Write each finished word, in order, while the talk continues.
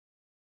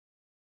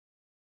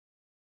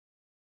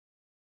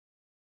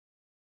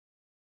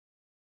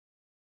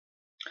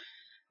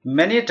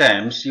Many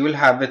times you will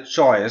have a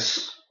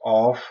choice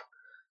of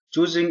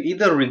choosing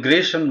either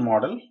regression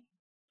model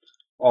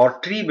or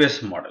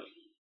tree-based model.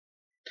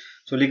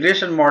 So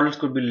regression models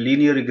could be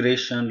linear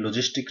regression,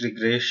 logistic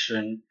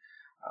regression,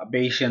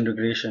 Bayesian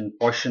regression,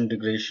 Poisson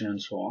regression,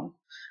 and so on.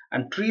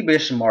 And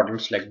tree-based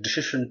models like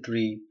decision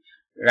tree,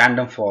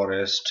 random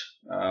forest,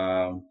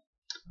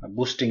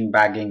 boosting,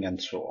 bagging,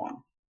 and so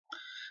on.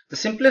 The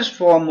simplest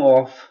form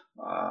of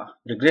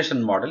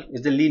regression model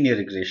is the linear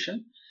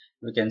regression.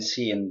 We can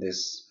see in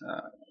this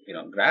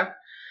graph.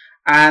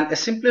 And the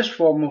simplest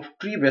form of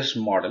tree-based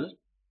model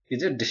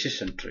is a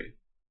decision tree,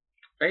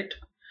 right?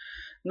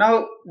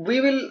 Now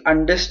we will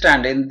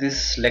understand in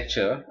this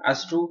lecture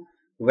as to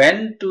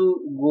when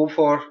to go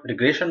for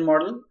regression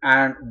model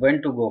and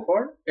when to go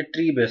for a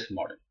tree-based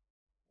model.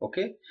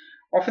 Okay,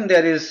 often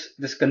there is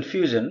this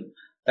confusion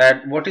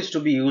that what is to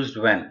be used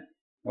when.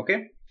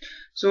 Okay,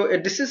 so a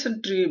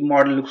decision tree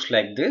model looks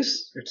like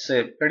this. It's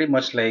a pretty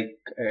much like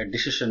a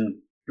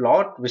decision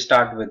plot. We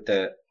start with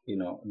the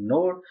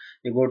node,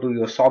 you go to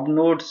your sub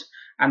nodes,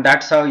 and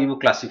that's how you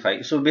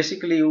classify. So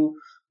basically you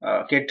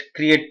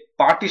create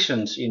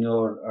partitions in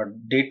your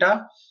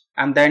data,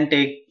 and then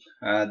take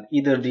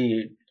either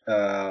the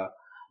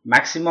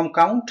maximum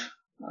count,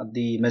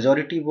 the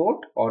majority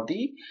vote,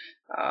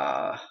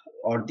 uh,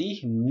 or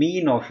the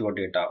mean of your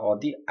data, or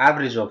the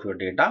average of your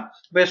data,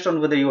 based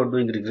on whether you are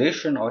doing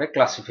regression or a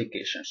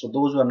classification. So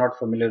those who are not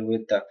familiar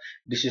with the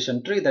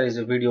decision tree, there is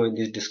a video in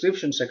the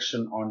description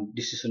section on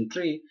decision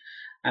tree,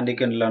 and you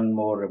can learn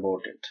more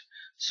about it.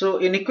 So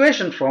in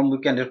equation form, we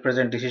can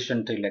represent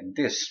decision tree like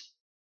this.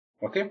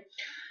 Okay,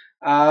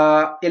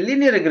 a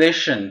linear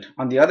regression,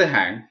 on the other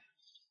hand,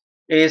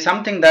 is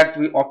something that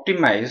we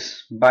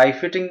optimize by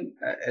fitting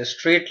a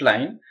straight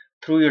line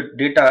through your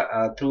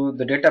data, through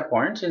the data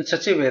points, in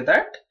such a way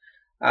that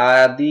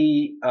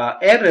the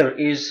error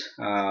is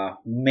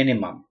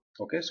minimum.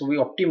 Okay, so we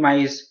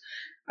optimize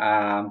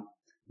uh,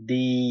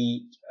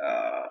 the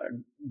uh,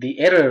 the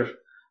error.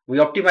 We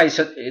optimize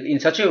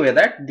in such a way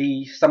that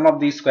the sum of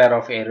the square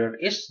of error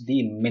is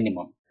the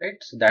minimum, right?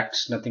 So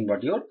that's nothing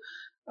but your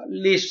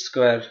least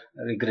square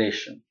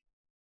regression,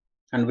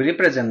 and we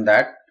represent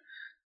that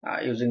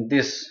using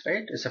this,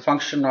 right? It's a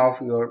function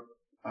of your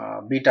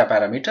beta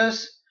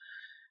parameters,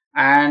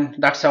 and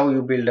that's how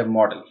you build a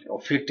model or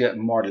fit a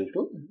model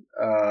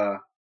uh,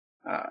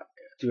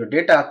 to your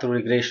data through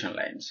regression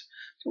lines.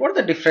 So what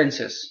are the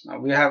differences? Now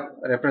we have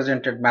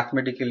represented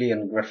mathematically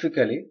and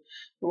graphically.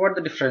 So what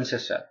the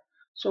differences are?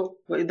 So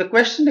the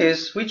question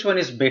is, which one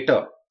is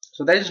better?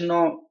 So there is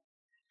no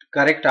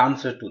correct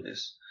answer to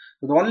this.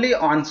 So the only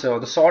answer, or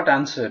the short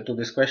answer to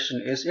this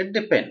question is, it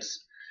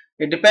depends.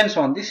 It depends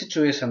on the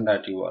situation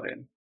that you are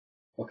in.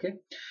 Okay,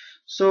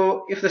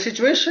 so if the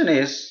situation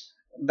is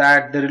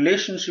that the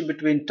relationship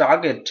between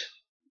target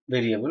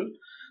variable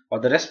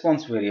or the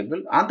response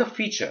variable and the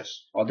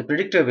features or the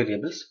predictor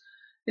variables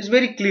is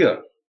very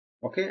clear,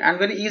 okay, and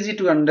very easy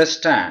to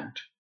understand,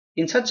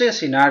 in such a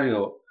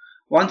scenario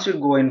one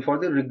should go in for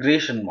the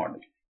regression model.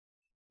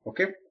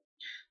 Okay,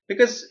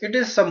 because it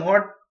is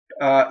somewhat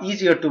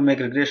easier to make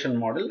regression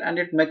model, and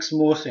it makes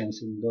more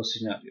sense in those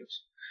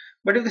scenarios.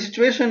 But if the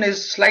situation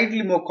is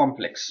slightly more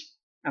complex,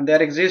 and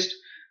there exists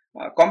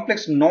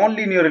complex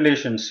non-linear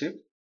relationship,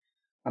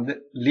 and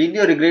the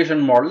linear regression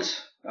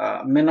models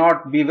may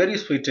not be very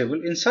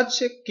suitable, in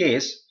such a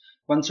case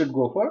one should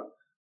go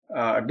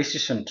for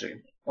decision tree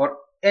or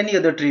any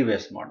other tree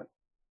based model.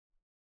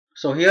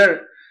 So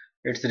here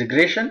it's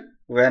regression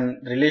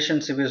when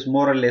relationship is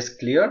more or less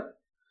clear.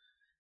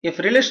 If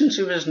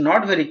relationship is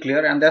not very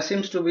clear and there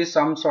seems to be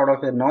some sort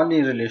of a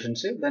non-linear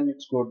relationship, then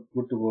it's good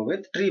to go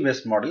with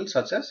tree-based models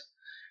such as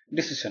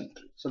decision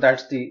tree. So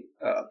that's the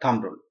thumb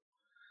rule.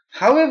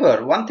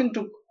 However, one thing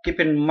to keep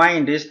in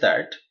mind is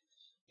that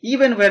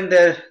even when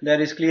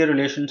there is clear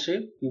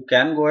relationship, you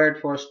can go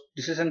ahead for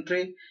decision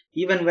tree.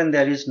 Even when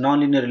there is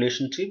non-linear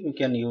relationship, you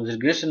can use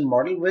regression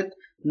model with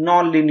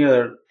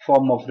non-linear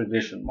form of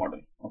regression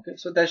model. Okay,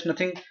 so there's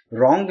nothing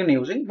wrong in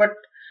using, but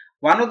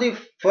one of the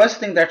first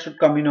thing that should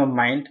come in your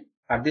mind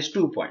are these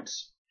 2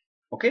 points.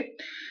 Okay,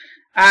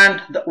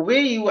 and the way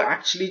you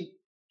actually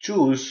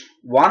choose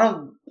one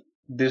of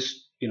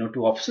these 2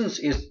 options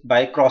is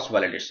by cross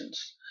validations.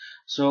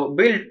 So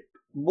build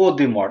both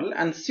the model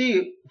and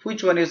see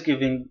which one is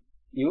giving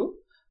you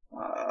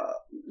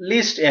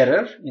least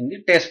error in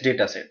the test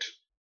data set.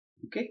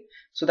 Okay,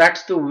 so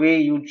that's the way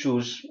you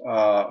choose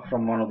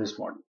from one of these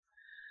models.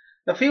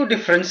 A few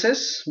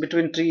differences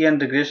between tree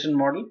and regression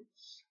model,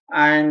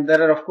 and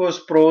there are of course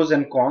pros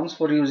and cons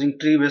for using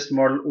tree based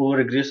model over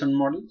regression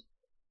model.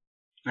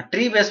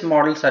 Tree based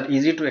models are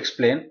easy to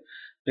explain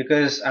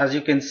because as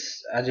you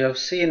have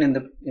seen in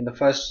the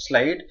first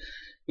slide,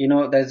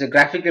 there's a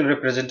graphical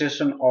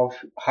representation of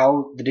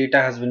how the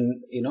data has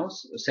been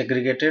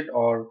segregated,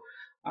 or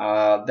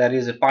there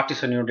is a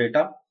partition in your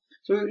data.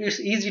 So it's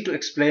easy to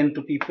explain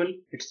to people.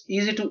 It's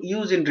easy to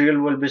use in real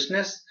world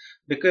business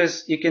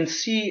because you can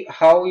see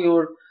how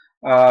your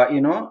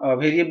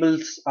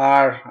variables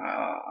are,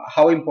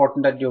 how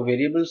important are your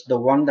variables. The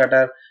one that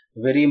are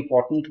very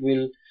important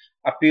will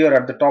appear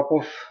at the top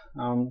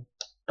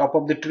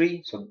of the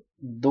tree. So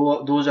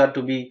those are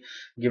to be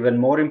given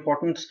more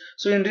importance.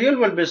 So in real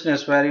world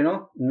business, where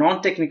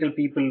non-technical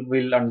people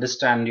will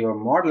understand your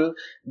model,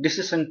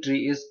 decision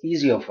tree is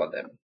easier for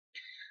them.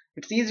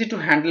 It's easy to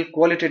handle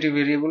qualitative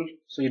variable,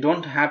 so you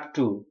don't have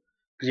to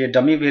create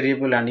dummy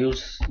variable and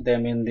use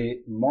them in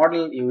the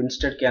model. You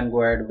instead can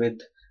go ahead with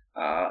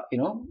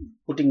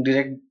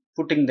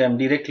putting them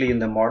directly in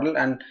the model,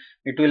 and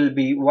it will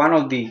be one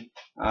of the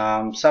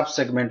sub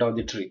segment of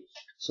the tree.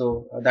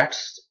 So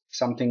that's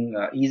something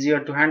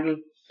easier to handle.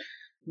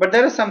 But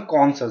there are some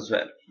cons as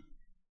well.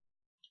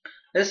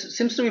 There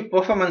seems to be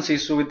performance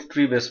issue with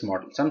tree-based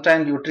model.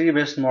 Sometimes your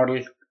tree-based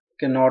model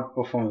cannot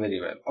perform very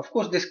well. Of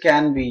course, this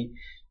can be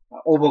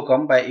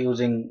overcome by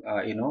using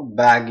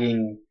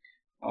bagging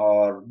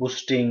or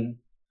boosting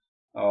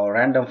or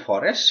random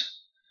forest.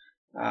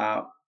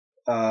 Uh,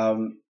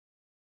 um,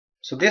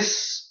 so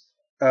this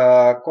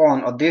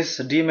con or this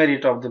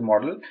demerit of the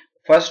model,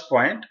 first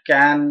point,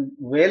 can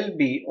well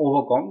be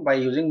overcome by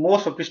using more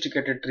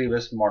sophisticated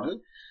tree-based model,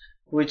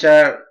 which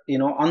are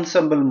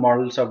ensemble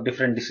models of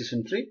different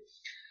decision tree.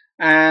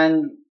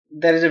 And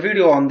there is a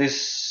video on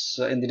this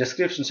in the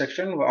description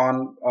section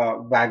on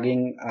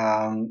bagging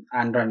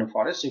and random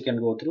forest. You can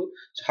go through.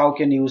 So how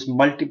can you use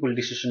multiple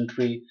decision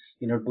tree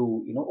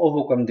to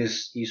overcome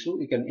this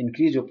issue. You can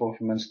increase your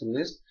performance through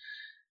this.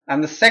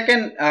 And the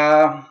second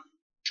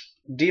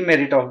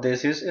demerit of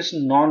this is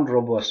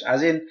non-robust,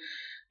 as in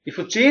if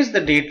you change the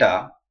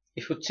data,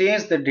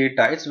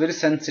 it's very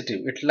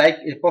sensitive.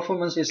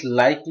 Performance is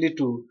likely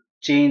to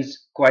change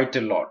quite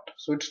a lot.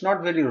 So it's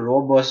not very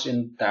robust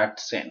in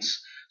that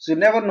sense. So you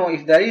never know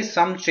if there is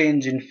some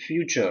change in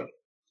future,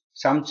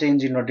 some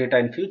change in your data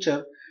in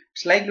future,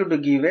 it's likely to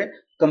give a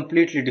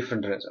completely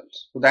different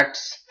results. So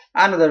that's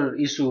another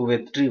issue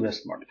with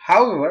tree-based model.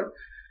 However,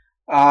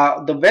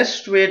 the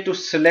best way to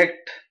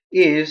select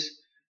is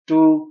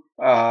to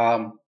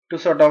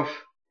sort of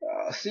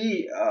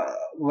see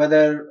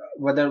whether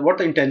what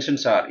the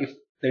intentions are. If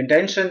the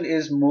intention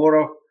is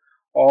more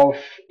of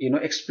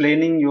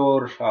explaining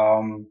your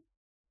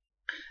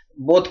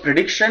both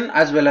prediction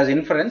as well as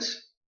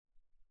inference,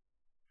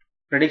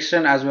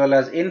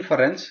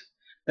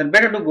 then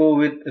better to go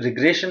with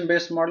regression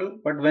based model.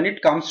 But when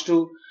it comes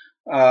to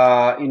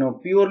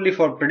purely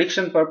for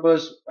prediction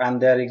purpose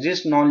and there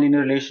exists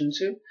nonlinear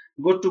relationship,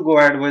 good to go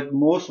ahead with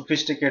more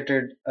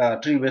sophisticated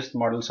tree based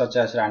models such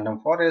as random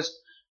forest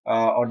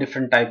or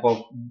different type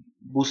of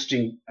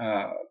boosting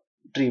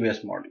tree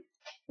based model.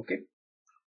 Okay.